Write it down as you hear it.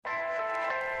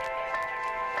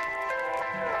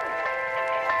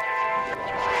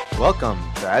Welcome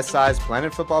to SI's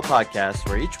Planet Football Podcast,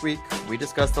 where each week we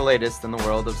discuss the latest in the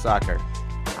world of soccer.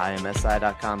 I am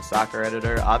SI.com soccer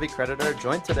editor Avi Creditor,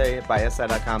 joined today by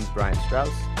SI.com's Brian Strauss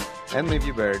and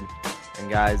Levy Bird. And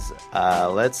guys,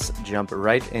 let's jump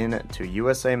right into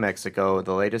USA-Mexico,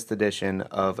 the latest edition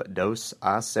of Dos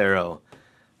a Cero.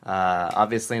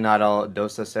 Obviously, not all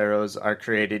Dos a Ceros are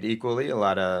created equally. A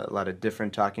lot of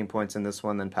different talking points in this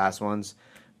one than past ones.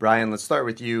 Brian, let's start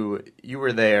with you. You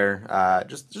were there.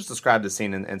 Just describe the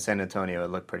scene in San Antonio.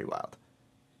 It looked pretty wild.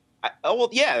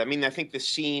 I think the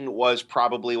scene was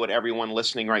probably what everyone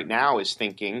listening right now is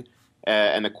thinking,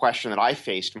 and the question that I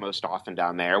faced most often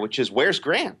down there, which is, where's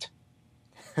Grant?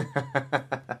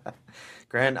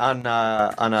 Grant on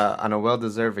a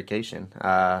well-deserved vacation.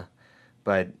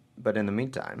 But in the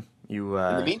meantime,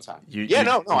 I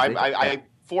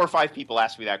 4 or 5 people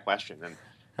asked me that question,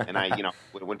 and I,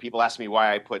 when people ask me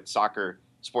why I put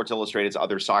Sports Illustrated's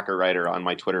other soccer writer on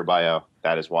my Twitter bio,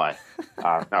 that is why.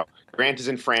 No, Grant is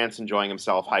in France enjoying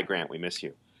himself. Hi, Grant, we miss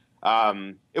you.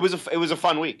 It was a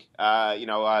fun week. It's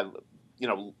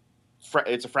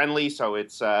a friendly, so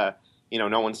it's no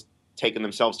one's taking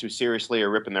themselves too seriously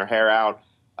or ripping their hair out.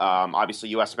 Obviously,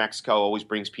 U.S.-Mexico always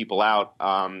brings people out,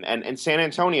 and San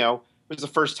Antonio was the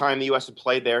first time the U.S. had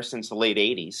played there since the late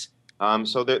 '80s.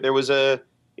 So there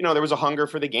was a hunger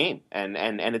for the game, and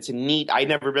it's a neat. I'd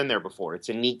never been there before. It's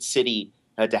a neat city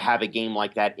to have a game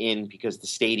like that in, because the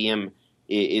stadium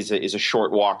is a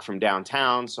short walk from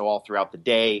downtown. So all throughout the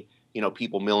day,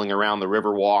 people milling around the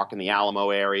Riverwalk and the Alamo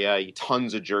area,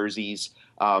 tons of jerseys,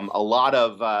 a lot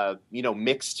of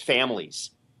mixed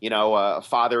families. A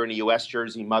father in a U.S.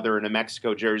 jersey, mother in a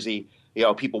Mexico jersey.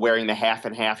 People wearing the half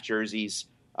and half jerseys.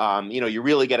 You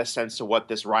really get a sense of what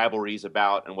this rivalry is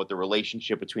about and what the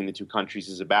relationship between the two countries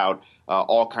is about.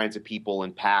 All kinds of people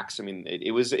in packs. I mean,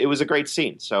 it was a great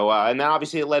scene. So, and then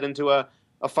obviously it led into a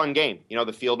fun game.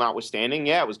 The field notwithstanding,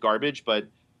 it was garbage, but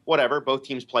whatever. Both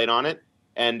teams played on it,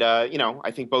 and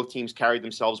I think both teams carried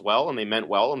themselves well, and they meant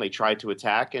well, and they tried to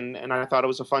attack, and I thought it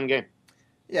was a fun game.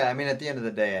 Yeah, I mean, at the end of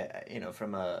the day,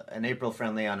 from an April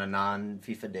friendly on a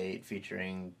non-FIFA date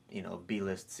featuring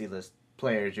B-list, C-list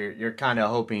players, you're kind of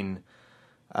hoping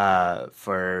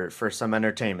for some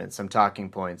entertainment, some talking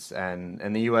points,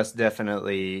 and the U.S.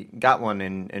 definitely got one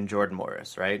in Jordan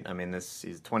Morris, right? I mean,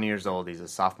 he's 20 years old, he's a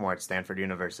sophomore at Stanford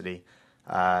University,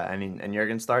 and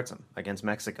Jurgen starts him against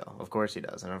Mexico. Of course he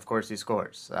does, and of course he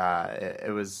scores.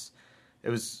 It was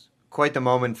quite the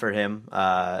moment for him,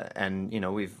 and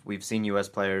we've seen U.S.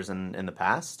 players in the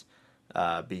past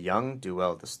be young, do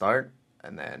well at the start,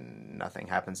 and then nothing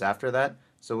happens after that.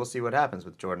 So we'll see what happens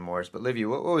with Jordan Morris. But Livy,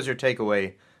 what was your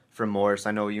takeaway from Morris?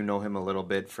 I know you know him a little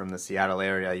bit from the Seattle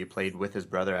area. You played with his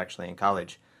brother actually in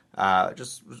college.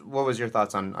 Just what was your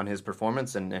thoughts on his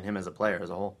performance and him as a player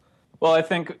as a whole? Well, I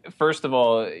think, first of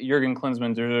all, Jurgen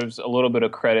Klinsmann deserves a little bit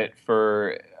of credit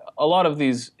for a lot of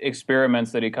these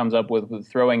experiments that he comes up with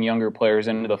throwing younger players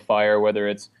into the fire, whether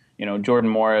it's Jordan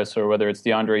Morris or whether it's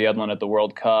DeAndre Yedlin at the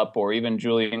World Cup or even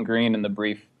Julian Green in the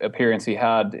brief appearance he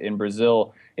had in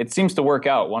Brazil. It seems to work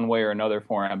out one way or another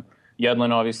for him.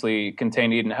 Yedlin obviously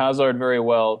contained Eden Hazard very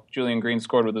well. Julian Green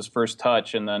scored with his first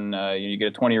touch, and then you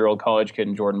get a 20-year-old college kid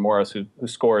in Jordan Morris who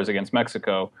scores against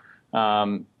Mexico.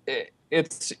 Jordan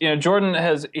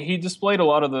he displayed a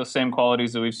lot of the same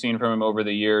qualities that we've seen from him over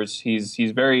the years. He's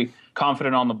very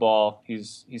confident on the ball.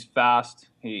 He's fast.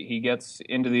 He gets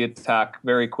into the attack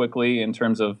very quickly in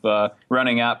terms of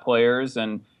running at players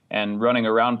and running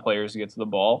around players to get to the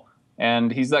ball.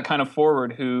 And he's that kind of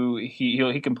forward who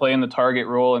he can play in the target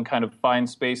role and kind of find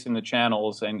space in the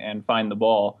channels and find the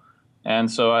ball. And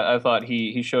so I thought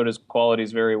he showed his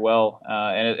qualities very well.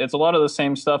 And it's a lot of the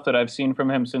same stuff that I've seen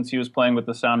from him since he was playing with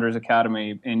the Sounders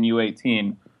Academy in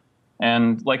U18.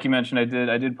 And like you mentioned,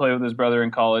 I did play with his brother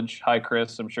in college. Hi,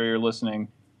 Chris. I'm sure you're listening.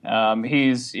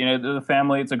 He's, the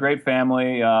family, it's a great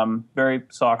family, very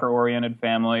soccer-oriented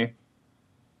family.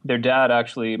 Their dad,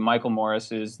 actually, Michael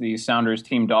Morris, is the Sounders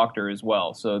team doctor as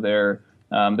well. So they're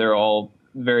all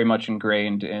very much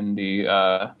ingrained in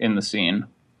the scene.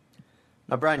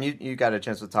 Now, Brian, you got a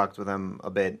chance to talk with him a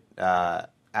bit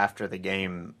after the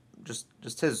game. Just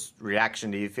his reaction.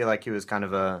 Do you feel like he was kind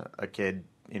of a kid,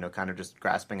 kind of just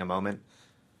grasping a moment?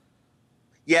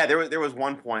 Yeah, there was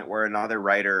one point where another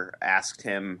writer asked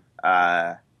him,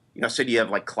 so do you have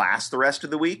like class the rest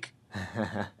of the week?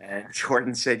 And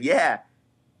Jordan said, yeah.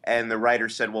 And the writer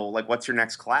said, well, like, what's your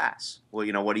next class? Well,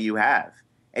 what do you have?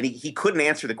 And he couldn't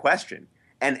answer the question.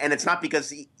 And it's not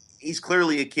because he's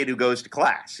clearly a kid who goes to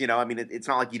class. It's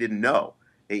not like he didn't know.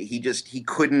 He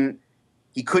couldn't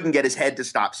get his head to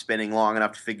stop spinning long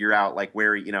enough to figure out like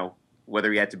where,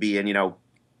 whether he had to be in,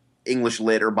 English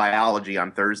lit or biology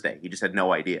on Thursday. He just had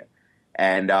no idea,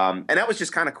 and that was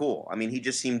just kind of cool. I mean, he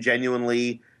just seemed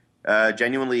genuinely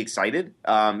excited.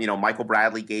 Michael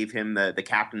Bradley gave him the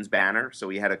captain's banner, so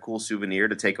he had a cool souvenir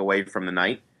to take away from the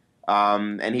night.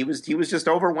 And he was just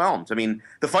overwhelmed. I mean,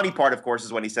 the funny part, of course,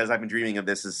 is when he says, "I've been dreaming of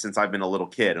this since I've been a little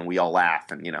kid," and we all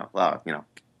laugh. And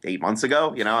 8 months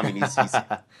ago, I mean,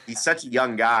 he's such a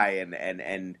young guy,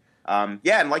 and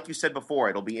like you said before,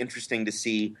 it'll be interesting to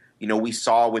see. We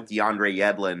saw with DeAndre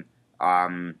Yedlin,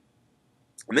 and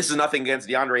this is nothing against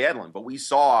DeAndre Yedlin, but we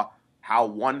saw how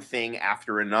one thing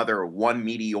after another, one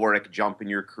meteoric jump in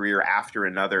your career after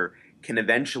another, can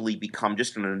eventually become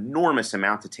just an enormous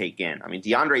amount to take in. I mean,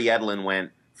 DeAndre Yedlin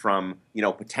went from,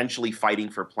 potentially fighting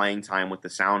for playing time with the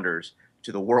Sounders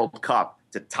to the World Cup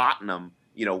to Tottenham,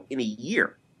 in a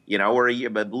year, or a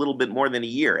year, but a little bit more than a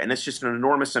year. And it's just an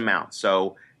enormous amount.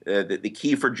 So the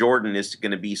key for Jordan is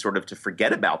going to be sort of to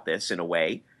forget about this in a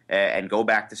way and go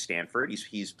back to Stanford.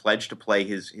 He's pledged to play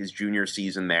his junior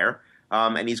season there.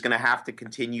 And he's going to have to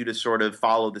continue to sort of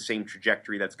follow the same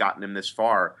trajectory that's gotten him this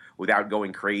far without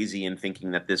going crazy and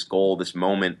thinking that this goal, this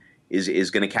moment,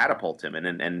 is going to catapult him.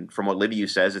 And from what Liviu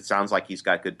says, it sounds like he's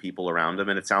got good people around him,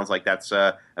 and it sounds like that's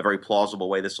a very plausible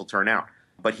way this will turn out.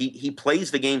 But he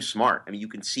plays the game smart. I mean, you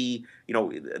can see,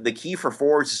 the key for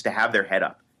forwards is to have their head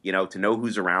up. To know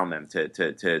who's around them,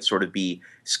 to sort of be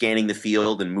scanning the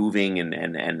field and moving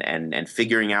and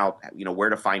figuring out, where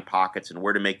to find pockets and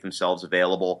where to make themselves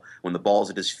available. When the ball's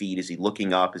at his feet, is he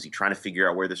looking up? Is he trying to figure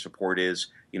out where the support is,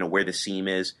 where the seam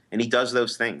is? And he does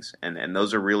those things. And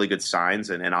those are really good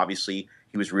signs. And obviously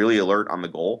he was really alert on the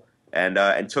goal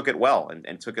and took it well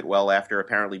and took it well after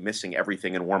apparently missing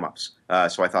everything in warmups.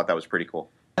 So I thought that was pretty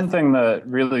cool. One thing that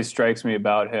really strikes me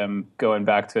about him, going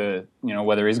back to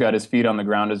whether he's got his feet on the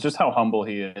ground, is just how humble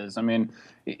he is. I mean,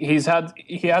 he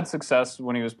had success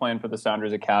when he was playing for the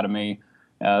Sounders Academy,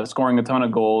 scoring a ton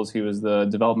of goals. He was the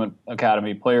Development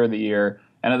Academy Player of the Year,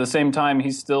 and at the same time,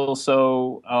 he's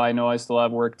still I know I still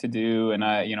have work to do, and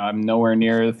I'm nowhere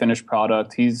near the finished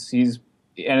product. He's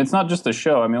and it's not just a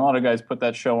show. I mean, a lot of guys put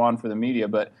that show on for the media,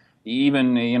 but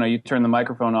even, you turn the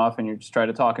microphone off and you just try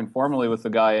to talk informally with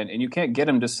the guy, and you can't get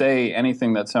him to say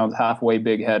anything that sounds halfway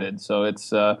big-headed. So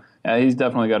it's he's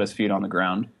definitely got his feet on the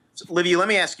ground. So, Liviu, let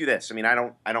me ask you this. I mean, I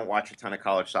don't watch a ton of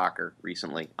college soccer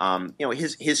recently.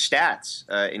 His stats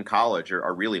in college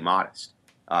are really modest,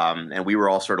 and we were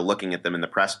all sort of looking at them in the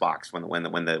press box when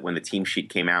the team sheet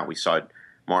came out. We saw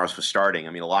Morris was starting.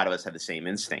 I mean, a lot of us had the same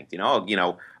instinct.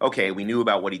 Okay, we knew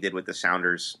about what he did with the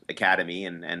Sounders Academy,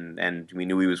 and we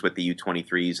knew he was with the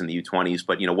U23s and the U20s.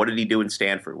 But what did he do in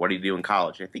Stanford? What did he do in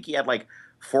college? I think he had like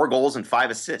 4 goals and 5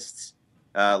 assists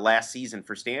last season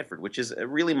for Stanford, which is a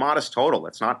really modest total.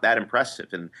 That's not that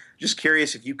impressive. And just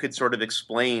curious if you could sort of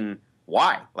explain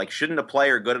why. Like, shouldn't a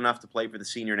player good enough to play for the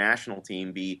senior national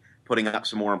team be putting up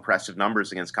some more impressive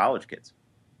numbers against college kids?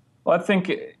 Well, I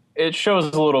think it shows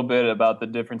a little bit about the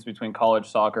difference between college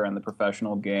soccer and the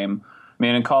professional game. I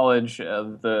mean, in college,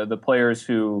 the players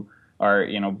who are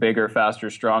bigger, faster,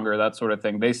 stronger, that sort of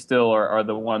thing, they still are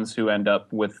the ones who end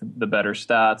up with the better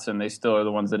stats, and they still are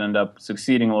the ones that end up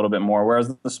succeeding a little bit more.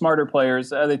 Whereas the smarter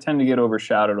players, they tend to get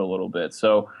overshadowed a little bit.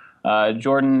 So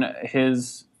Jordan,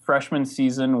 his freshman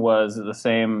season was the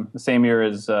same year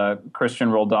as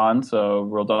Christian Roldan. So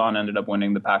Roldan ended up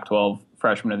winning the Pac-12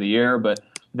 Freshman of the Year, but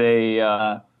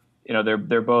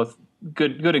they're both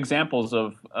good examples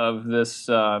of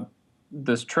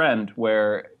this trend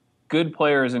where good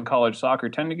players in college soccer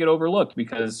tend to get overlooked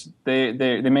because they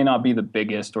may not be the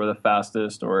biggest or the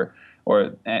fastest or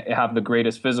have the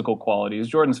greatest physical qualities.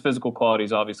 Jordan's physical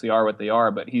qualities obviously are what they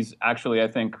are, but he's actually, I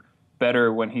think,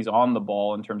 better when he's on the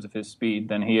ball in terms of his speed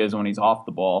than he is when he's off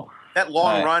the ball. That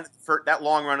long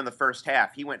run in the first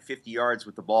half, he went 50 yards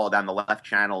with the ball down the left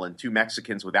channel, and 2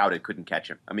 Mexicans without it couldn't catch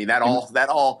him. I mean, that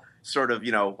all sort of,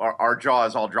 our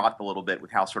jaws all dropped a little bit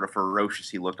with how sort of ferocious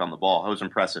he looked on the ball. It was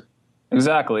impressive.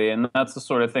 Exactly, and that's the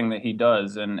sort of thing that he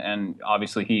does, and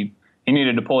obviously he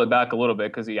needed to pull it back a little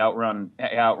bit because he outran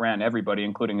everybody,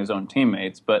 including his own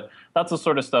teammates. But that's the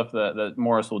sort of stuff that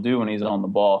Morris will do when he's on the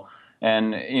ball.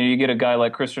 And you get a guy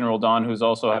like Christian Roldan, who's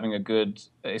also having a good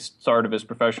start of his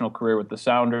professional career with the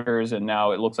Sounders, and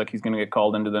now it looks like he's going to get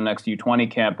called into the next U20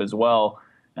 camp as well.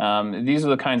 These are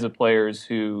the kinds of players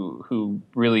who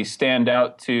really stand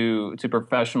out to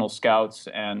professional scouts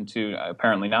and to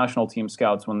apparently national team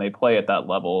scouts when they play at that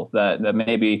level that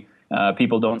maybe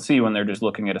people don't see when they're just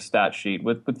looking at a stat sheet,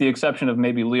 with the exception of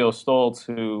maybe Leo Stoltz,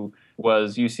 who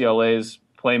was UCLA's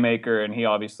playmaker, and he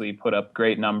obviously put up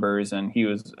great numbers, and he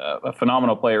was a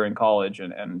phenomenal player in college,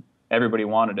 and everybody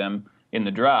wanted him. in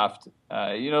the draft.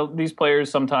 These players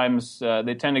sometimes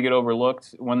they tend to get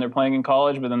overlooked when they're playing in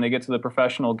college, but then they get to the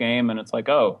professional game and it's like,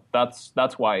 oh, that's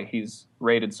why he's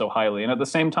rated so highly. And at the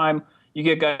same time, you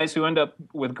get guys who end up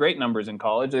with great numbers in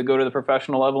college. They go to the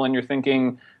professional level and you're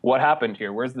thinking, what happened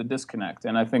here? Where's the disconnect?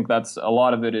 And I think that's a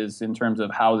lot of it is in terms of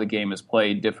how the game is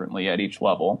played differently at each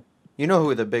level. You know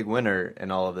who the big winner in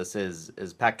all of this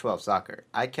is Pac-12 soccer.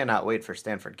 I cannot wait for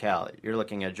Stanford Cal. You're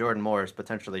looking at Jordan Morris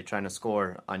potentially trying to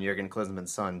score on Jurgen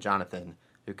Klinsmann's son, Jonathan,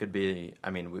 who could be,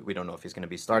 I mean, we don't know if he's going to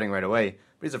be starting right away,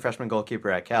 but he's a freshman goalkeeper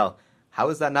at Cal. How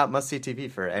is that not must-see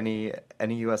TV for any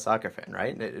U.S. soccer fan,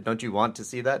 right? Don't you want to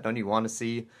see that? Don't you want to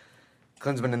see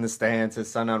Klinsmann in the stands, his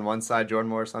son on one side, Jordan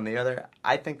Morris on the other?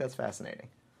 I think that's fascinating.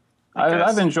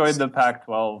 I've enjoyed the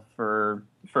Pac-12 for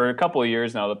a couple of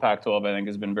years now. The Pac-12, I think,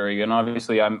 has been very good. And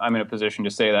obviously, I'm in a position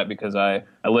to say that because I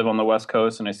live on the West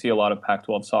Coast and I see a lot of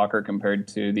Pac-12 soccer compared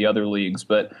to the other leagues.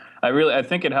 But I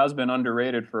think it has been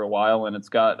underrated for a while, and it's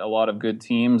got a lot of good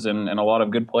teams and a lot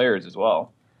of good players as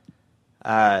well.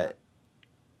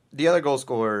 The other goal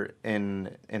scorer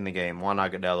in the game, Juan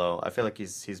Agudelo, I feel like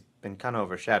he's been kind of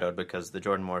overshadowed because the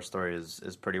Jordan Morris story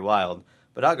is pretty wild.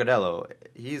 But Agudelo,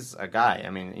 he's a guy. I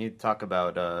mean, you talk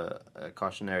about a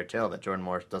cautionary tale that Jordan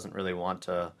Morris doesn't really want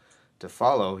to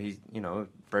follow. He,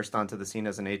 burst onto the scene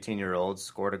as an 18-year-old,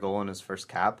 scored a goal in his first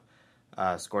cap,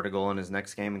 scored a goal in his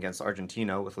next game against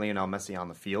Argentina with Lionel Messi on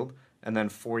the field, and then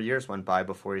 4 years went by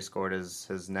before he scored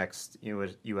his next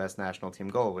U.S. national team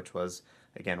goal, which was,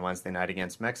 again, Wednesday night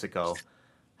against Mexico.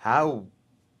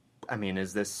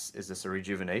 Is this a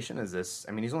rejuvenation? He's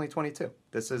only 22.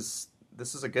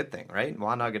 This is a good thing, right?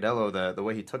 Juan Agudelo, the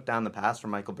way he took down the pass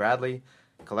from Michael Bradley,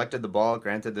 collected the ball,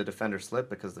 granted the defender slipped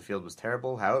because the field was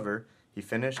terrible. However, he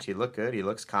finished, he looked good, he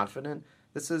looks confident.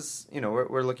 This is,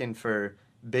 we're looking for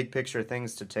big picture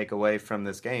things to take away from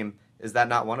this game. Is that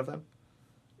not one of them?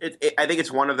 I think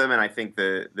it's one of them, and I think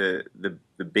the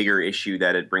bigger issue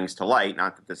that it brings to light,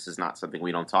 not that this is not something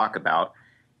we don't talk about,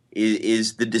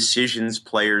 is the decisions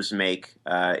players make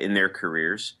in their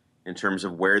careers in terms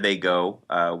of where they go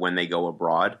when they go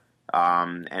abroad,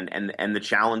 and the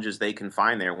challenges they can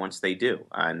find there once they do.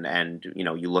 And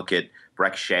you look at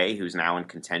Brek Shea, who's now in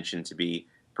contention to be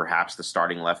perhaps the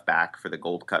starting left back for the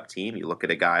Gold Cup team. You look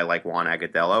at a guy like Juan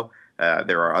Agudelo.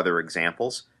 There are other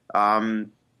examples.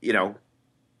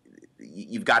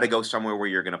 You've got to go somewhere where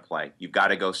you're going to play. You've got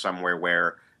to go somewhere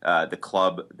where the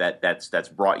club that's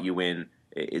brought you in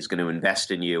is going to invest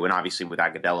in you. And obviously with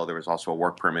Agudelo, there was also a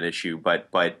work permit issue. But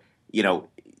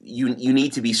you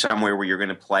need to be somewhere where you're going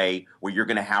to play, where you're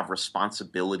going to have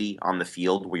responsibility on the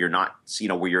field, where you're not,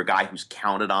 where you're a guy who's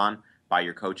counted on by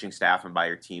your coaching staff and by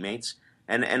your teammates,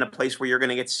 and a place where you're going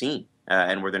to get seen,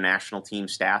 and where the national team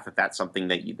staff, if that's something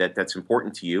that's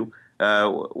important to you,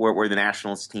 where the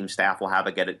national team staff will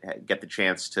get the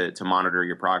chance to monitor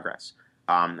your progress.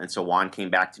 And so Juan came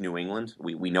back to New England.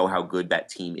 We know how good that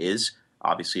team is.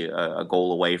 Obviously, a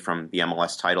goal away from the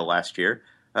MLS title last year.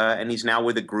 And he's now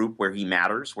with a group where he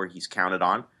matters, where he's counted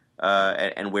on,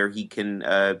 and where he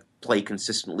can play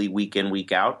consistently week in,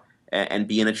 week out, and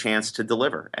be in a chance to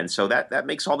deliver. And so that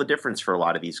makes all the difference for a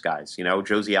lot of these guys.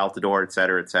 Jozy Altidore, et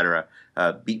cetera, et cetera.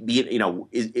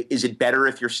 Is it better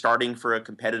if you're starting for a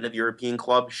competitive European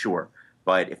club? Sure.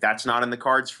 But if that's not in the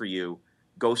cards for you,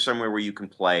 go somewhere where you can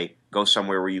play, go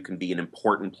somewhere where you can be an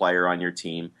important player on your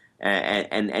team,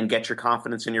 and get your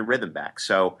confidence and your rhythm back.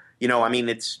 So,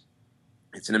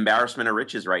 it's an embarrassment of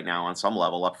riches right now on some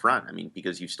level up front.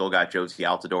 Because you've still got Jozy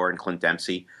Altidore and Clint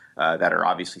Dempsey that are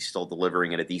obviously still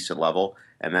delivering at a decent level.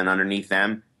 And then underneath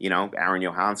them, Aaron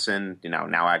Johansson, now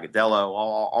Agudelo,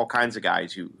 all kinds of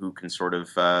guys who can sort of,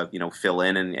 fill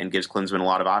in and gives Klinsmann a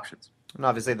lot of options. And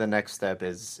obviously the next step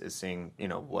is seeing,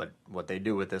 what they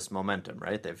do with this momentum,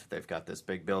 right? They've got this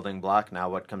big building block. Now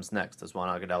what comes next? Does Juan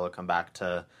Agudelo come back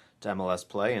to MLS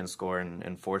play and score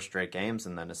in 4 straight games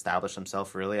and then establish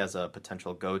himself really as a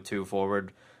potential go-to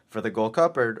forward for the Gold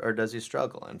Cup, or does he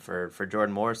struggle? And for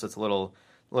Jordan Morris, it's a little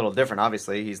different.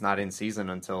 Obviously, he's not in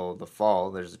season until the fall.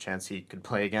 There's a chance he could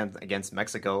play again against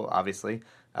Mexico, obviously.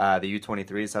 The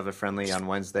U23s have a friendly on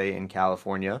Wednesday in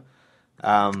California.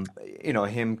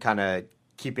 Him kind of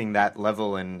keeping that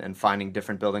level and finding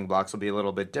different building blocks will be a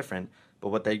little bit different. But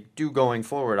what they do going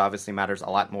forward obviously matters a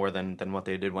lot more than what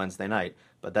they did Wednesday night.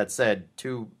 But that said,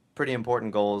 2 pretty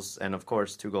important goals, and of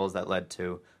course 2 goals that led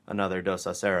to another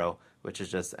 2-0, which is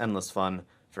just endless fun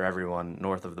for everyone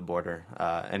north of the border.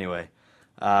 Anyway,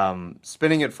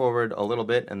 spinning it forward a little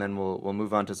bit, and then we'll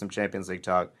move on to some Champions League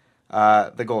talk.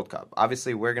 The Gold Cup.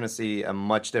 Obviously, we're going to see a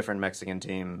much different Mexican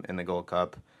team in the Gold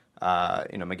Cup.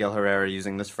 Miguel Herrera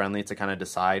using this friendly to kind of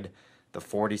decide the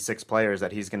 46 players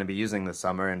that he's going to be using this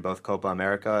summer in both Copa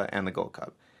America and the Gold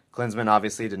Cup. Klinsmann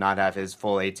obviously did not have his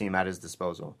full A team at his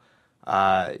disposal.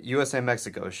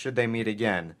 USA-Mexico, should they meet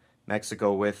again?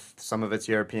 Mexico with some of its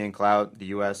European clout, the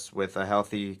U.S. with a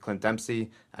healthy Clint Dempsey,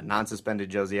 a non-suspended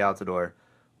Josie Altidore.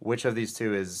 Which of these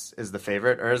two is the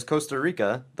favorite? Or is Costa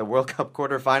Rica, the World Cup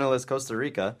quarterfinalist Costa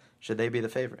Rica, should they be the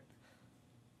favorite?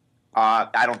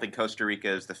 I don't think Costa Rica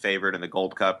is the favorite in the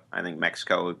Gold Cup. I think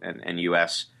Mexico and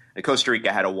U.S. Costa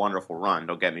Rica had a wonderful run,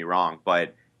 don't get me wrong,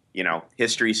 but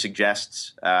history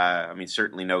suggests,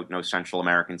 certainly no Central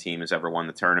American team has ever won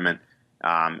the tournament.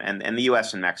 And the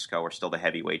U.S. and Mexico are still the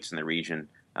heavyweights in the region,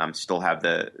 still have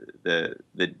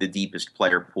the deepest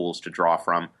player pools to draw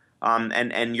from.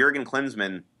 And Jurgen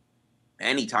Klinsmann,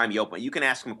 anytime you can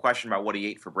ask him a question about what he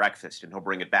ate for breakfast, and he'll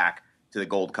bring it back to the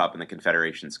Gold Cup and the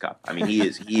Confederations Cup. I mean, he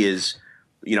is,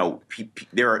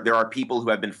 there are people who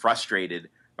have been frustrated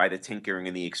by the tinkering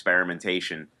and the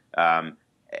experimentation. And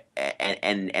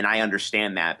I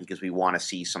understand that, because we want to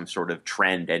see some sort of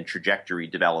trend and trajectory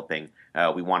developing.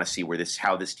 We want to see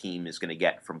how this team is going to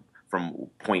get from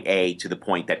point A to the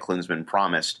point that Klinsmann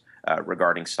promised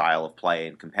regarding style of play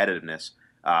and competitiveness.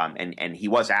 And he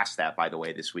was asked that, by the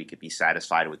way, this week, if he's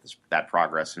satisfied with that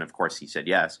progress, and of course he said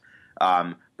yes.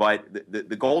 But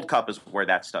the Gold Cup is where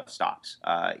that stuff stops.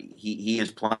 He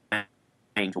is playing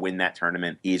to win that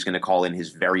tournament. He's going to call in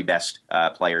his very best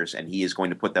players, and he is going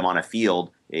to put them on a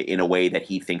field in a way that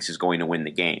he thinks is going to win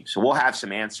the game. So we'll have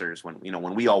some answers when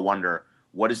we all wonder,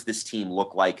 what does this team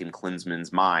look like in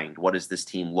Klinsmann's mind? What does this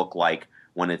team look like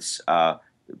when it's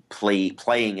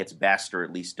playing its best, or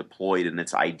at least deployed in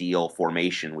its ideal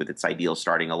formation with its ideal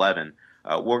starting 11?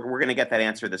 We're going to get that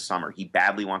answer this summer. He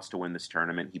badly wants to win this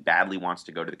tournament. He badly wants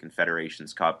to go to the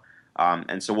Confederations Cup.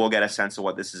 And so we'll get a sense of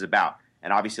what this is about.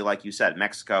 And obviously, like you said,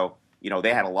 Mexico,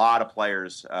 they had a lot of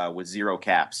players with zero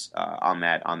caps on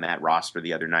that roster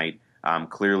the other night.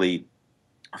 Clearly,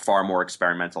 a far more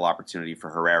experimental opportunity for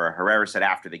Herrera. Herrera said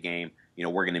after the game,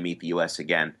 we're going to meet the U.S.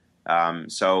 again.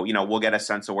 So we'll get a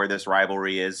sense of where this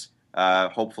rivalry is,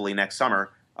 hopefully next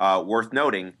summer. Worth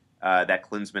noting that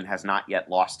Klinsmann has not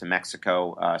yet lost to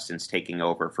Mexico since taking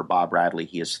over for Bob Bradley.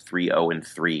 He is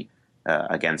 3-0-3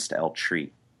 against El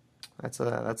Tri. That's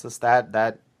a stat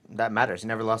that matters. He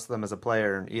never lost to them as a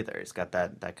player either. He's got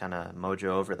that kind of mojo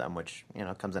over them, which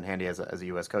comes in handy as a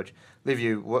U.S. coach.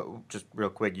 Liviu, just real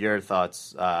quick, your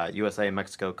thoughts? USA,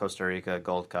 Mexico, Costa Rica,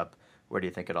 Gold Cup. Where do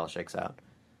you think it all shakes out?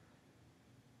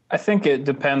 I think it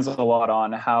depends a lot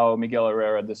on how Miguel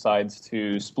Herrera decides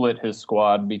to split his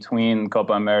squad between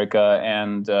Copa America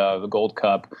and the Gold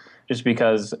Cup, just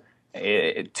because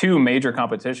two major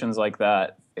competitions like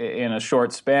that in a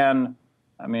short span,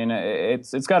 I mean,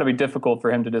 it's got to be difficult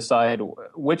for him to decide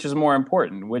which is more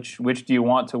important, which do you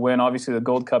want to win. Obviously, the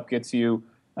Gold Cup gets you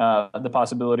the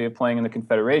possibility of playing in the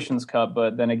Confederations Cup,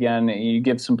 but then again, you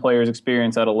give some players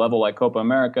experience at a level like Copa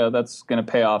America, that's going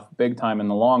to pay off big time in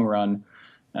the long run.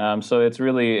 So it's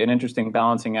really an interesting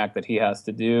balancing act that he has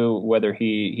to do, whether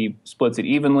he splits it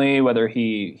evenly, whether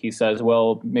he says,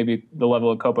 well, maybe the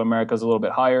level of Copa America is a little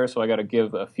bit higher, so I got to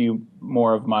give a few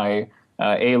more of my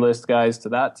A-list guys to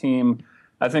that team.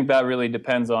 I think that really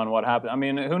depends on what happens. I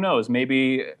mean, who knows?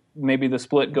 Maybe the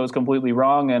split goes completely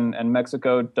wrong and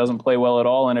Mexico doesn't play well at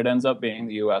all, and it ends up being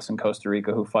the U.S. and Costa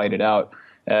Rica who fight it out.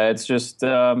 It's just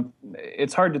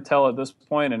it's hard to tell at this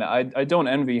point, and I don't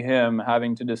envy him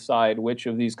having to decide which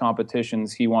of these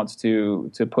competitions he wants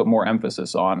to put more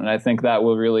emphasis on, and I think that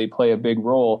will really play a big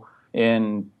role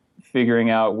in figuring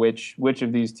out which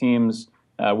of these teams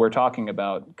we're talking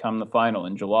about come the final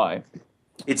in July.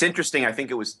 It's interesting. I think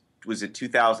it was it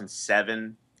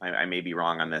 2007? I may be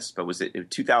wrong on this, but was it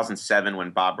 2007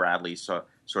 when Bob Bradley sort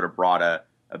of brought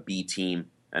a B team,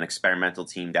 an experimental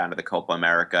team, down to the Copa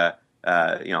America?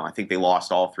 I think they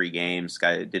lost all 3 games.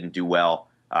 Didn't do well,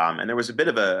 and there was a bit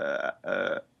of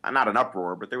a not an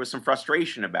uproar, but there was some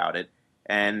frustration about it,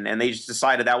 and they just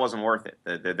decided that wasn't worth it.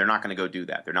 They're not going to go do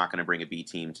that. They're not going to bring a B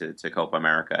team to Copa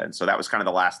America, and so that was kind of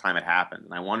the last time it happened.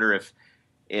 And I wonder if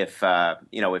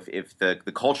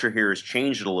the culture here has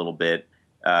changed a little bit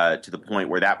to the point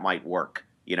where that might work.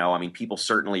 People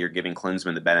certainly are giving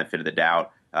Klinsmann the benefit of the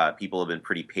doubt. People have been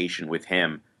pretty patient with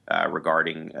him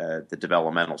regarding the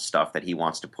developmental stuff that he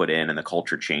wants to put in and the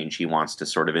culture change he wants to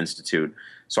sort of institute.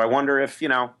 So I wonder if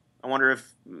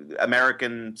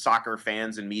American soccer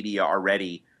fans and media are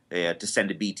ready to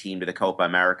send a B team to the Copa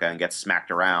America and get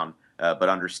smacked around, but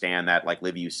understand that, like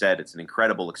Liviu said, it's an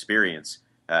incredible experience.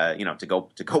 To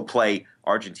go play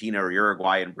Argentina or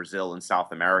Uruguay and Brazil and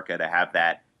South America, to have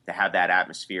that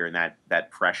atmosphere and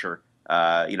that pressure.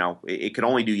 It can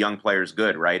only do young players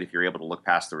good, right? If you're able to look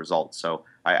past the results. So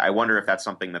I wonder if that's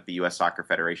something that the U.S. Soccer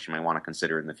Federation might want to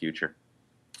consider in the future.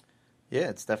 Yeah,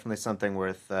 it's definitely something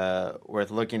worth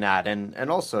looking at,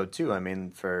 and also too. I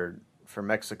mean, for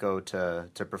Mexico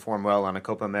to perform well on a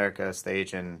Copa America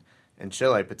stage in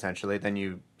Chile potentially, then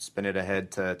you spin it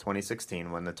ahead to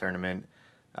 2016 when the tournament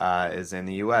is in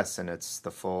the U.S. and it's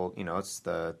the full, it's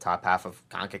the top half of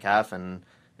CONCACAF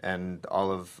and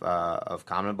all of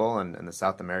CONMEBOL and the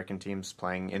South American teams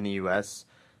playing in the U.S.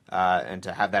 And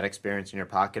to have that experience in your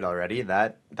pocket already,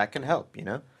 that can help.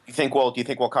 Do you think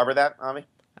we'll cover that, Avi?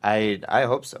 I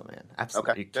hope so, man.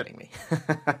 Absolutely. Okay, Are you kidding me?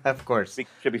 Of course.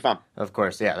 Should be fun. Of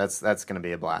course, yeah. That's going to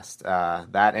be a blast.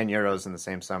 That and Euros in the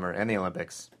same summer and the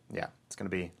Olympics. Yeah, it's going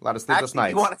to be a lot of sleepless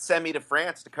nights. If you want to send me to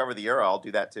France to cover the Euro, I'll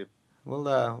do that too. We'll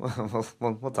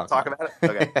talk about it.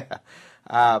 Okay.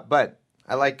 But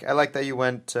I like that you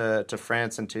went to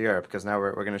France and to Europe, because now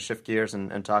we're going to shift gears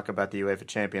and talk about the UEFA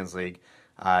Champions League.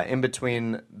 In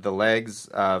between the legs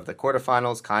of the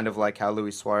quarterfinals, kind of like how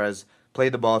Luis Suarez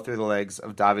played the ball through the legs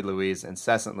of David Luiz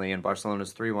incessantly in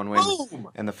Barcelona's 3-1 win Boom!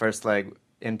 in the first leg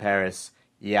in Paris.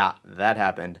 Yeah, that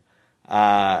happened.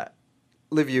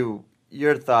 Liviu,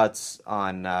 your thoughts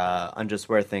on just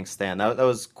where things stand? That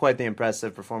was quite the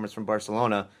impressive performance from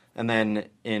Barcelona. And then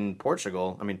in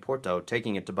Portugal, Porto,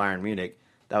 taking it to Bayern Munich,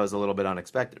 that was a little bit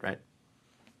unexpected, right?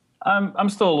 I'm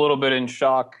still a little bit in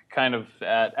shock, kind of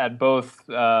at both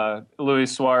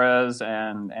Luis Suarez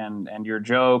and your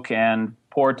joke and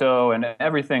Porto and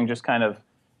everything. Just kind of,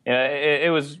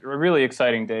 it was a really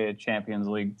exciting day at Champions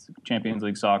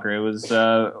League soccer. It was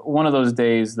one of those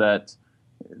days that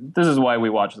this is why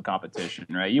we watch the competition,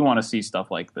 right? You want to see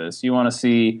stuff like this. You want to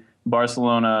see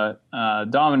Barcelona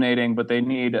dominating, but they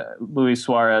need Luis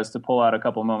Suarez to pull out a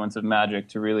couple moments of magic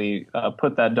to really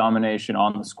put that domination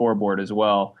on the scoreboard as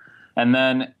well. And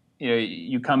then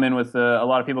you come in with a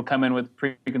lot of people come in with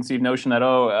preconceived notion that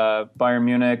Bayern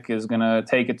Munich is going to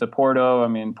take it to Porto. I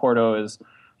mean, Porto is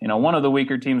one of the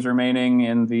weaker teams remaining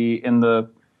in the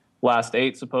last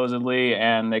 8 supposedly,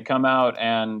 and they come out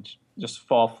and just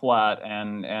fall flat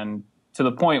and to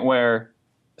the point where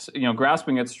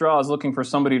grasping at straws, looking for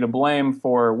somebody to blame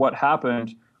for what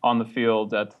happened on the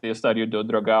field at the Estadio do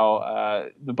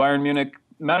Dragão. The Bayern Munich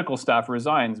medical staff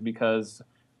resigns because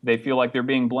they feel like they're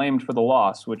being blamed for the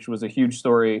loss, which was a huge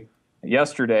story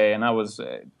yesterday, and that was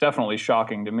definitely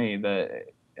shocking to me.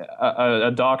 That a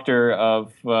doctor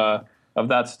of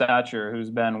that stature,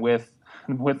 who's been with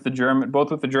the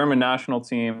German national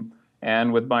team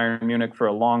and with Bayern Munich for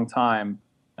a long time,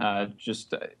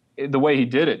 just the way he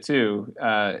did it too.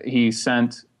 He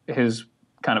sent his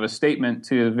kind of a statement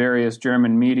to various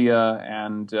German media,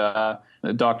 and the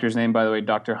doctor's name, by the way,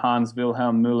 Dr. Hans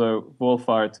Wilhelm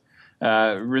Müller-Wohlfahrt.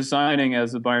 Resigning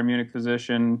as a Bayern Munich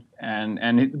physician, and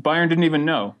Bayern didn't even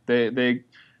know.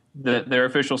 Their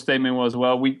official statement was,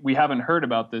 well, we haven't heard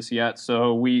about this yet,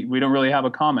 so we don't really have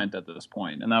a comment at this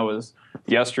point. And that was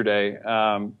yesterday.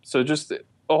 So just a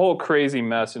whole crazy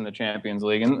mess in the Champions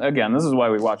League. And again, this is why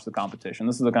we watch the competition.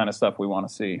 This is the kind of stuff we want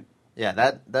to see.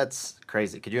 Yeah, that's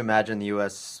crazy. Could you imagine the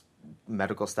U.S.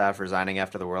 medical staff resigning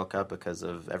after the World Cup because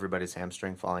of everybody's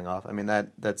hamstring falling off? I mean,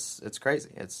 it's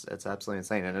crazy. It's absolutely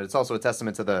insane, and it's also a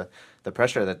testament to the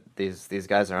pressure that these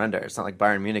guys are under. It's not like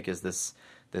Bayern Munich is this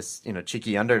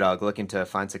cheeky underdog looking to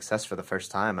find success for the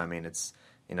first time. I mean, it's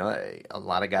a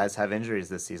lot of guys have injuries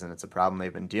this season. It's a problem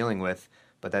they've been dealing with,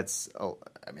 but it's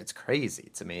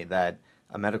crazy to me that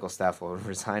a medical staff will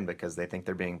resign because they think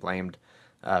they're being blamed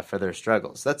for their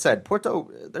struggles. That said,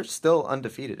 Porto, they're still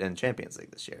undefeated in Champions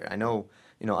League this year. I know,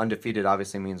 undefeated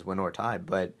obviously means win or tie,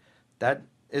 but that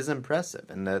is impressive.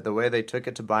 And the way they took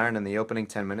it to Bayern in the opening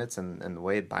 10 minutes and the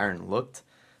way Bayern looked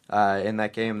in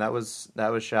that game, that was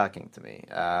shocking to me.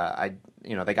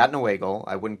 They got an away goal.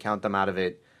 I wouldn't count them out of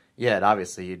it yet.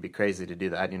 Obviously, you'd be crazy to do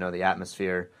that. The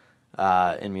atmosphere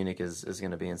in Munich is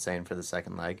going to be insane for the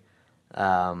second leg.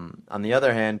 On the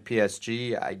other hand,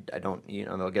 PSG, I don't,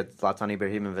 they'll get Zlatan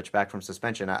Ibrahimovic back from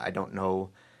suspension. I don't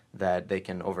know that they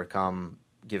can overcome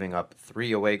giving up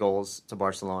 3 away goals to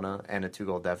Barcelona and a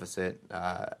 2-goal deficit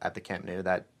at the Camp Nou.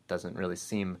 That doesn't really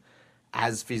seem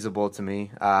as feasible to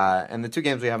me. And the 2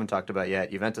 games we haven't talked about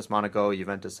yet, Juventus Monaco,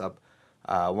 Juventus up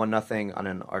 1-0 on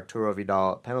an Arturo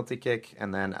Vidal penalty kick,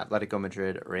 and then Atletico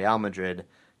Madrid, Real Madrid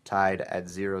tied at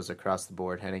 0s across the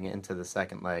board heading into the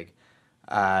second leg.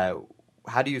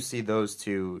 How do you see those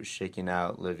two shaking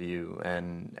out, Liviu?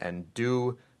 And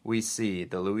do we see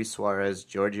the Luis Suarez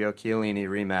Giorgio Chiellini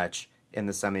rematch in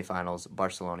the semifinals,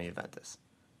 Barcelona-Juventus?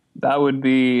 That would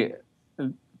be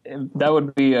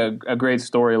a great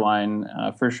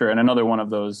storyline for sure, and another one of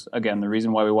those. Again, the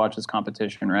reason why we watch this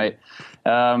competition, right?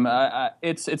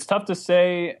 It's tough to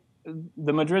say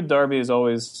the Madrid derby is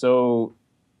always so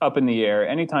up in the air.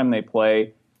 Anytime they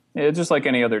play, it's just like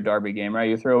any other derby game, right?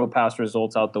 You throw past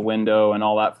results out the window and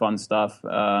all that fun stuff.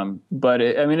 But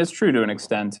it's true to an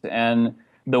extent. And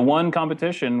the one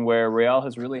competition where Real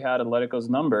has really had Atletico's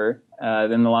number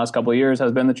in the last couple of years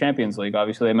has been the Champions League.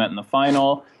 Obviously, they met in the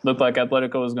final. Looked like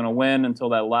Atletico was going to win until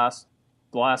that last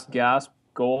gasp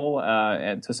goal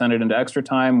to send it into extra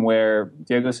time, where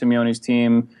Diego Simeone's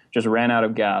team just ran out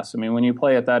of gas. I mean, when you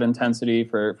play at that intensity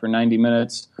for 90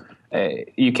 minutes,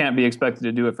 you can't be expected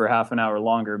to do it for half an hour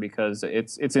longer, because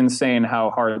it's insane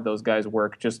how hard those guys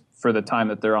work just for the time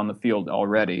that they're on the field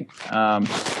already.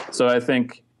 So I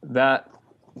think that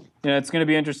it's going to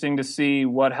be interesting to see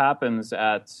what happens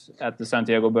at the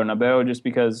Santiago Bernabeu, just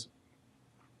because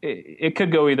it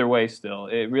could go either way still.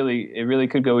 It really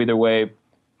could go either way.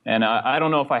 And I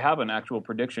don't know if I have an actual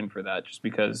prediction for that, just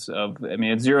because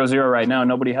it's 0-0 right now.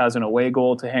 Nobody has an away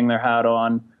goal to hang their hat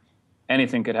on.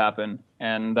 Anything could happen.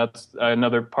 And that's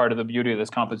another part of the beauty of this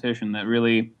competition, that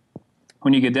really,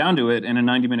 when you get down to it, in a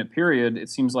 90-minute period, it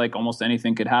seems like almost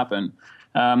anything could happen.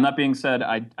 That being said,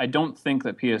 I don't think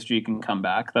that PSG can come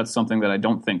back. That's something that I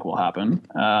don't think will happen.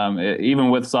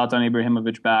 Even with Zlatan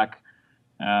Ibrahimovic back,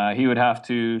 he would have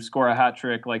to score a hat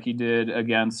trick like he did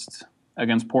against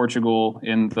Portugal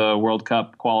in the World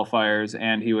Cup qualifiers,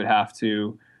 and he would have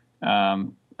to.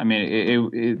 Barcelona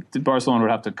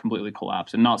would have to completely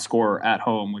collapse and not score at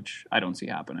home, which I don't see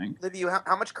happening. Liviu,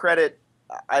 how much credit?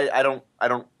 I don't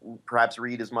perhaps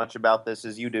read as much about this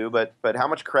as you do, but how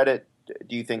much credit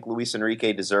do you think Luis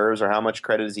Enrique deserves, or how much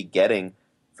credit is he getting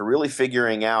for really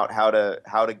figuring out how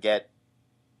to get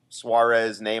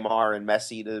Suarez, Neymar, and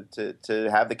Messi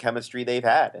to have the chemistry they've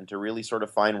had, and to really sort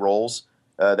of find roles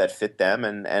that fit them,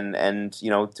 and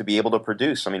to be able to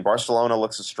produce? I mean, Barcelona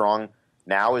looks as strong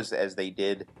now as they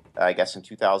did, I guess, in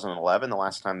 2011, the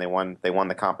last time they won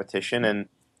the competition,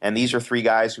 and these are three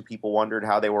guys who people wondered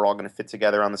how they were all going to fit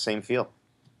together on the same field.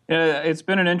 Yeah, it's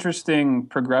been an interesting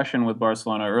progression with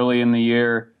Barcelona. Early in the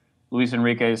year, Luis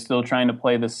Enrique is still trying to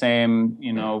play the same,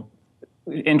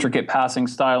 intricate passing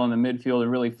style in the midfield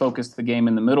and really focus the game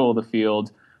in the middle of the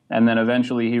field. And then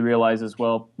eventually he realizes,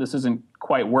 well, this isn't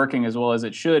quite working as well as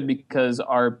it should, because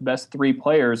our best three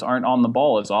players aren't on the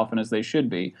ball as often as they should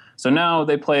be. So now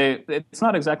they play, it's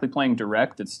not exactly playing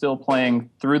direct, it's still playing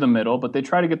through the middle, but they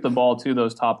try to get the ball to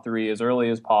those top three as early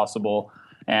as possible.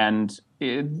 And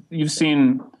you've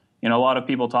seen, a lot of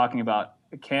people talking about,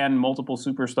 can multiple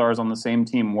superstars on the same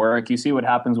team work? You see what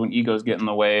happens when egos get in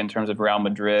the way in terms of Real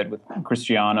Madrid with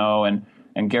Cristiano and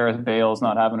Gareth Bale's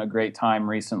not having a great time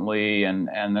recently, and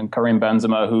then Karim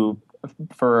Benzema, who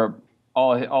for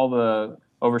how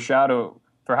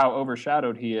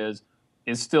overshadowed he is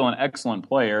still an excellent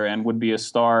player and would be a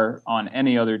star on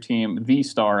any other team, the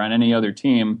star on any other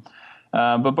team.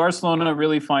 But Barcelona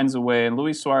really finds a way, and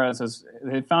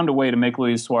they found a way to make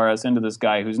Luis Suarez into this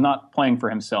guy who's not playing for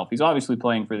himself. He's obviously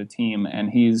playing for the team, and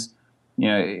he's,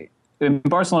 in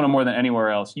Barcelona more than anywhere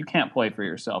else, you can't play for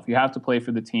yourself. You have to play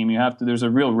for the team. There's a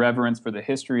real reverence for the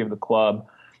history of the club,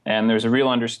 and there's a real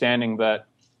understanding that,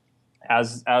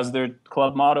 as their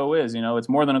club motto is, it's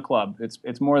more than a club.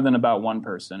 It's more than about one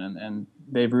person, and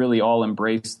they've really all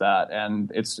embraced that, and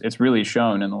it's really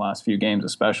shown in the last few games,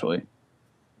 especially.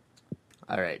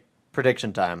 All right,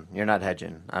 prediction time. You're not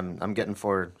hedging. I'm getting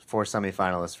four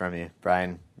semifinalists from you,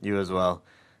 Brian. You as well.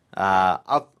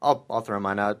 I'll throw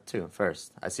mine out too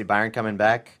first. I see Bayern coming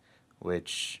back,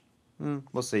 which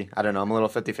we'll see. I don't know. I'm a little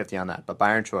 50-50 on that, but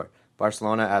Bayern sure.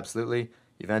 Barcelona absolutely.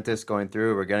 Juventus going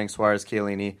through. We're getting Suarez,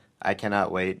 Chiellini. I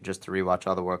cannot wait just to rewatch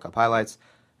all the World Cup highlights.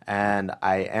 And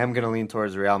I am going to lean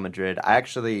towards Real Madrid. I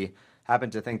actually happen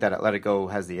to think that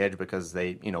Atletico has the edge because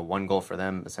they, one goal for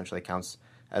them essentially counts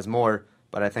as more.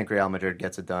 But I think Real Madrid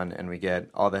gets it done, and we get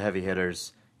all the heavy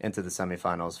hitters into the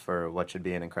semifinals for what should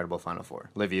be an incredible Final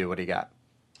Four. Liviu, what do you got?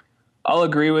 I'll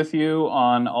agree with you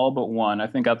on all but one. I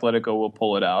think Atletico will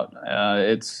pull it out.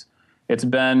 It's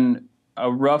been a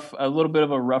little bit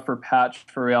of a rougher patch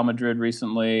for Real Madrid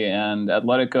recently, and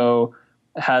Atletico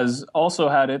has also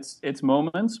had its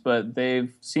moments, but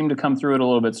they've seemed to come through it a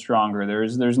little bit stronger.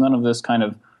 There's none of this kind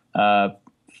of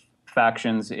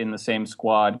factions in the same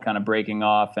squad kind of breaking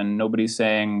off, and nobody's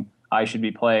saying I should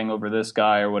be playing over this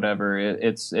guy or whatever.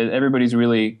 Everybody's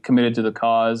really committed to the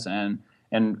cause, and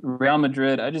Real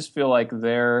Madrid, I just feel like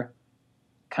their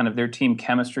team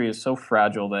chemistry is so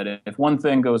fragile that if one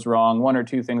thing goes wrong, one or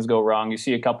two things go wrong, you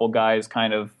see a couple guys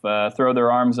kind of throw their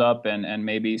arms up and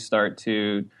maybe start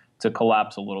to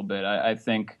collapse a little bit. I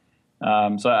think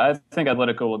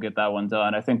Atletico will get that one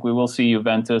done. I think we will see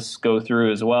Juventus go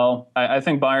through as well. I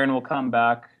think Bayern will come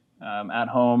back at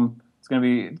home. It's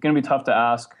going to be tough to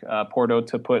ask Porto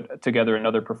to put together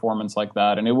another performance like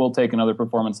that, and it will take another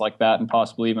performance like that and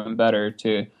possibly even better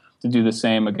to do the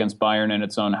same against Bayern in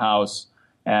its own house.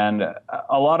 And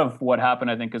a lot of what happened,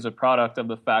 I think, is a product of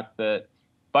the fact that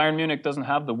Bayern Munich doesn't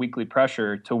have the weekly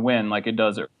pressure to win like it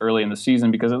does early in the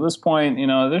season, because at this point,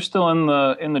 they're still in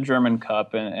the German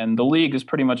Cup, and the league is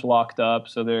pretty much locked up.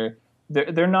 So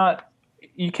they're not.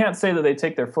 You can't say that they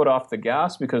take their foot off the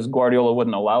gas, because Guardiola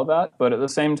wouldn't allow that. But at the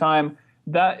same time,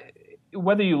 that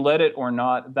whether you let it or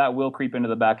not, that will creep into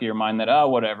the back of your mind that,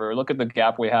 whatever, look at the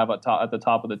gap we have at the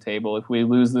top of the table. If we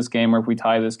lose this game or if we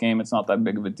tie this game, it's not that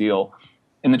big of a deal.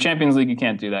 In the Champions League, you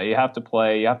can't do that. You have to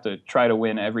play. You have to try to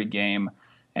win every game.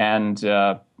 And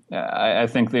I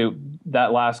think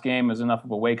that last game is enough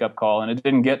of a wake-up call. And it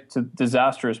didn't get to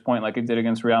disastrous point like it did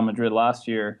against Real Madrid last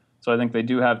year. So I think they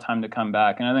do have time to come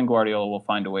back. And I think Guardiola will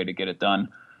find a way to get it done.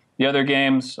 The other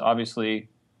games, obviously,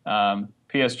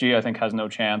 PSG, I think, has no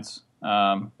chance.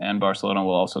 And Barcelona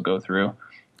will also go through.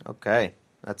 Okay.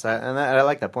 And I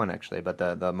like that point, actually, but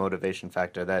the motivation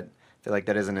factor, that I feel like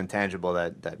that is an intangible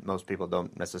that most people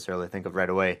don't necessarily think of right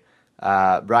away.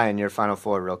 Brian, your final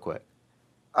four real quick.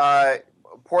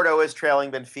 Porto is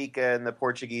trailing Benfica in the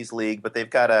Portuguese league, but they've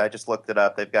got I just looked it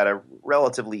up. They've got a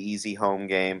relatively easy home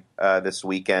game this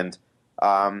weekend.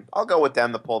 I'll go with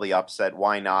them to pull the upset.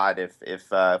 Why not? If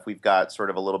we've got sort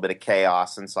of a little bit of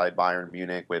chaos inside Bayern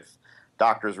Munich with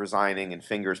doctors resigning and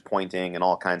fingers pointing and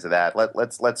all kinds of that,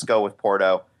 let's go with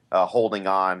Porto holding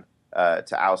on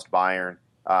to oust Bayern.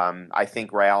 I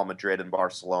think Real Madrid and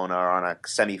Barcelona are on a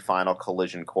semifinal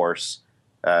collision course.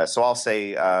 So I'll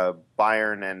say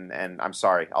Bayern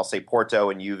I'll say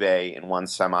Porto and Juve in one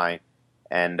semi,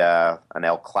 and an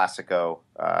El Clasico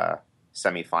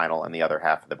semifinal in the other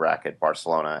half of the bracket,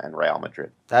 Barcelona and Real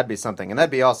Madrid. That'd be something, and that'd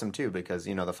be awesome too, because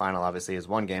the final obviously is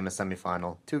one game, a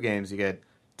semifinal, 2 games, you get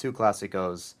 2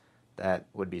 Clásicos. That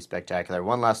would be spectacular.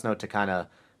 One last note to kind of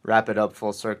wrap it up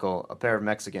full circle: a pair of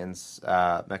Mexican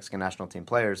national team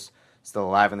players still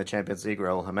alive in the Champions League,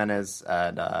 Raúl Jiménez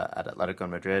at Atletico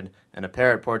Madrid, and a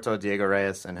pair at Porto, Diego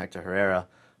Reyes and Hector Herrera.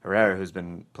 Herrera, who's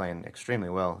been playing extremely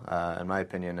well, in my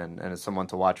opinion, and is someone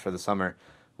to watch for the summer,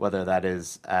 whether that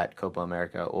is at Copa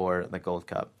America or the Gold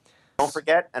Cup. Don't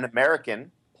forget an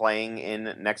American playing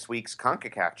in next week's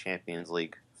CONCACAF Champions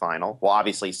League final. Well,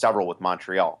 obviously several with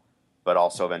Montreal, but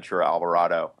also Ventura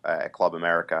Alvarado at Club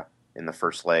America in the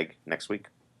first leg next week.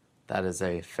 That is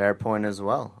a fair point as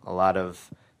well. A lot of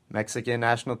Mexican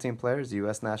national team players,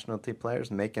 U.S. national team players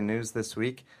making news this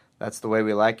week. That's the way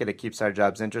we like it. It keeps our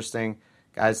jobs interesting.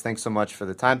 Guys, thanks so much for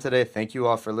the time today. Thank you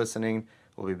all for listening.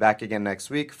 We'll be back again next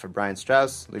week. For Brian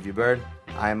Strauss, Livy Bird,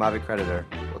 I am Avi Creditor.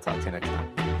 We'll talk to you next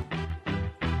time.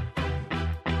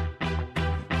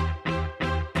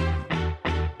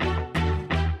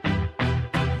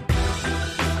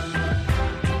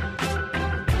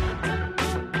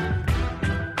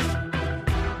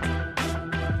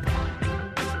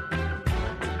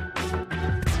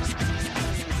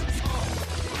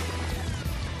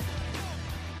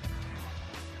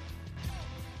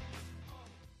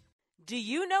 Do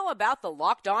you know about the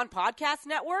Locked On Podcast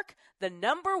Network, the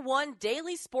 #1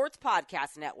 daily sports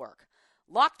podcast network?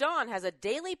 Locked On has a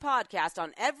daily podcast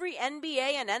on every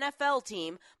NBA and NFL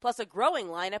team, plus a growing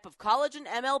lineup of college and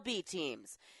MLB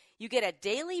teams. You get a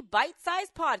daily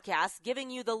bite-sized podcast giving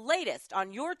you the latest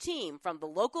on your team from the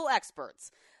local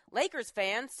experts. Lakers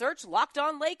fans, search Locked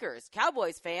On Lakers.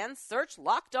 Cowboys fans, search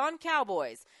Locked On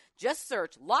Cowboys. Just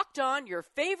search Locked On your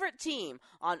favorite team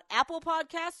on Apple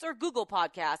Podcasts or Google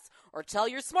Podcasts, or tell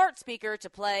your smart speaker to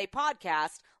play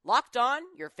podcast Locked On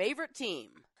your favorite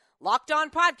team. Locked On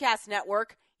Podcast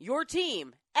Network, your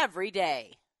team every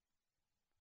day.